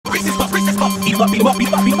'em up, beat 'em up, beat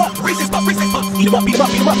 'em up, beat 'em up. Reese's Puffs, Reese's Puffs, eat 'em up, beat 'em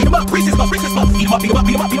up, beat 'em up, beat 'em up. Reese's Puffs, Reese's Puffs, eat 'em up, beat 'em up,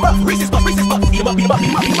 beat 'em up, beat 'em up.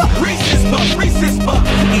 Reese's Puffs, Reese's Puffs,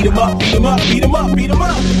 eat 'em up, beat 'em up, beat 'em up, beat 'em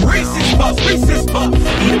up. Reese's Puffs, Reese's Puffs,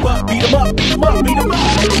 eat 'em up, beat 'em up, beat 'em up, beat 'em up. Reese's Puffs, Reese's Puffs, eat 'em up, beat 'em up, beat 'em up, beat 'em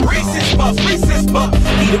up. Reese's Puffs, Reese's Puffs,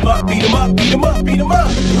 eat 'em up, beat 'em up, beat 'em up, beat 'em up.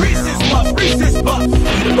 Reese's Puffs, Reese's Puffs,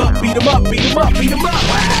 eat 'em up, beat 'em up, beat 'em up, beat 'em up.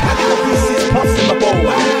 I got Reese's Puffs in my bowl.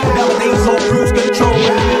 Nowadays on cruise control.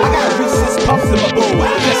 I got Reese's Puffs in my bowl.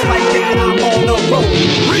 Just like that, I'm on the road.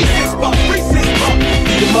 Reese's Puffs, Reese's Puffs,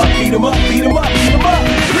 eat 'em up, beat 'em up, beat 'em up, beat 'em up.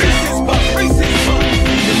 Reese's Puffs, Reese's Puffs,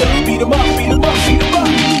 eat 'em up, beat 'em up, beat 'em up, beat 'em up.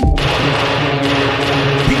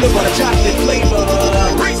 Peanut butter chocolate flavor.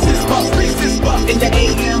 Reese's Puffs, Reese's Puffs. In the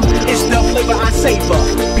AM, it's the flavor I savor.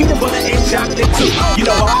 Peanut butter and chocolate too. You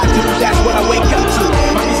know how I do, that's what I wake up to.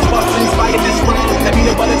 My Reese's Puffs inspired this round. That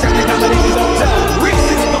peanut butter chocolate combination's on time.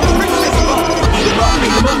 Reese's Puffs, Reese's Puffs. Eat 'em up,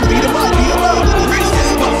 beat 'em up, beat 'em up, beat 'em up. Reese's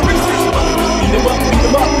Puffs, Reese's Puffs. Eat 'em up, beat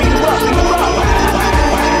 'em up, beat 'em up, beat 'em up.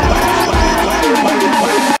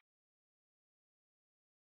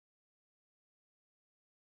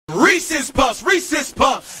 Reese's Puffs, Reese's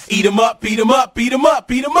Puffs, eat 'em up, beat 'em up, beat 'em up,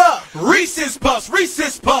 beat 'em up. Reese's Puffs,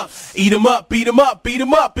 Reese's Puffs, eat 'em up, beat 'em up, beat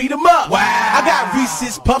 'em up, beat 'em up. Wow. I got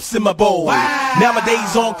Reese's Puffs in my bowl. Wow.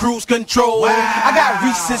 Nowadays on cruise control. Wow. I got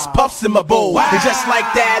Reese's Puffs in my bowl. Wow. And just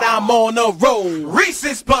like that, I'm on a roll.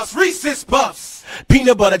 Reese's Puffs, Reese's Puffs,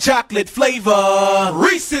 peanut butter chocolate flavor.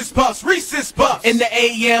 Reese's Puffs, Reese's Puffs. In the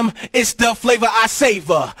AM, it's the flavor I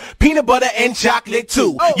savor. Peanut butter and chocolate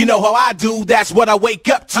too. Oh. You know how I do, that's what I wake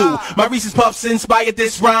up to. My Reese's Puffs inspired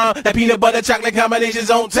this rhyme. That peanut butter chocolate combination's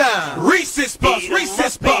on time. Reese's Puffs,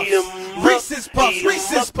 Reese's Puffs. Reese's Puffs,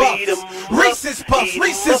 Reese's Puffs. Reese's Puffs,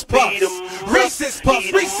 Reese's Puffs. Reese's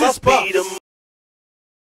Puffs, Reese's Puffs.